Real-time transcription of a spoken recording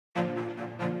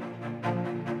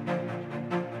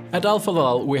At Alfa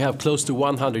Laval, we have close to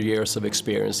 100 years of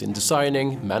experience in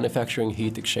designing, manufacturing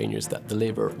heat exchangers that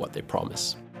deliver what they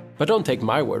promise. But don't take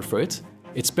my word for it.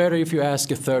 It's better if you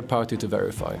ask a third party to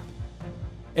verify.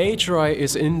 AHRI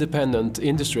is an independent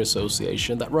industry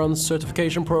association that runs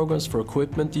certification programs for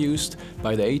equipment used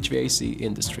by the HVAC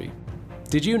industry.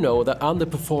 Did you know that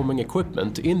underperforming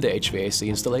equipment in the HVAC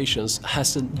installations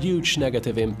has a huge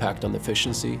negative impact on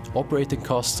efficiency, operating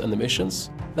costs and emissions?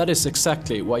 That is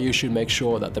exactly why you should make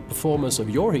sure that the performance of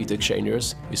your heat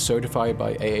exchangers is certified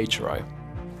by AHRI.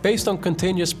 Based on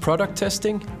continuous product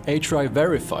testing, AHRI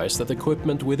verifies that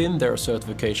equipment within their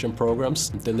certification programs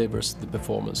delivers the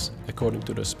performance according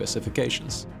to the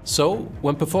specifications. So,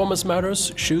 when performance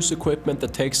matters, choose equipment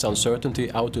that takes uncertainty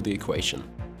out of the equation.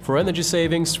 For energy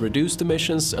savings, reduced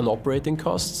emissions and operating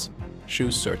costs,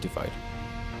 choose certified.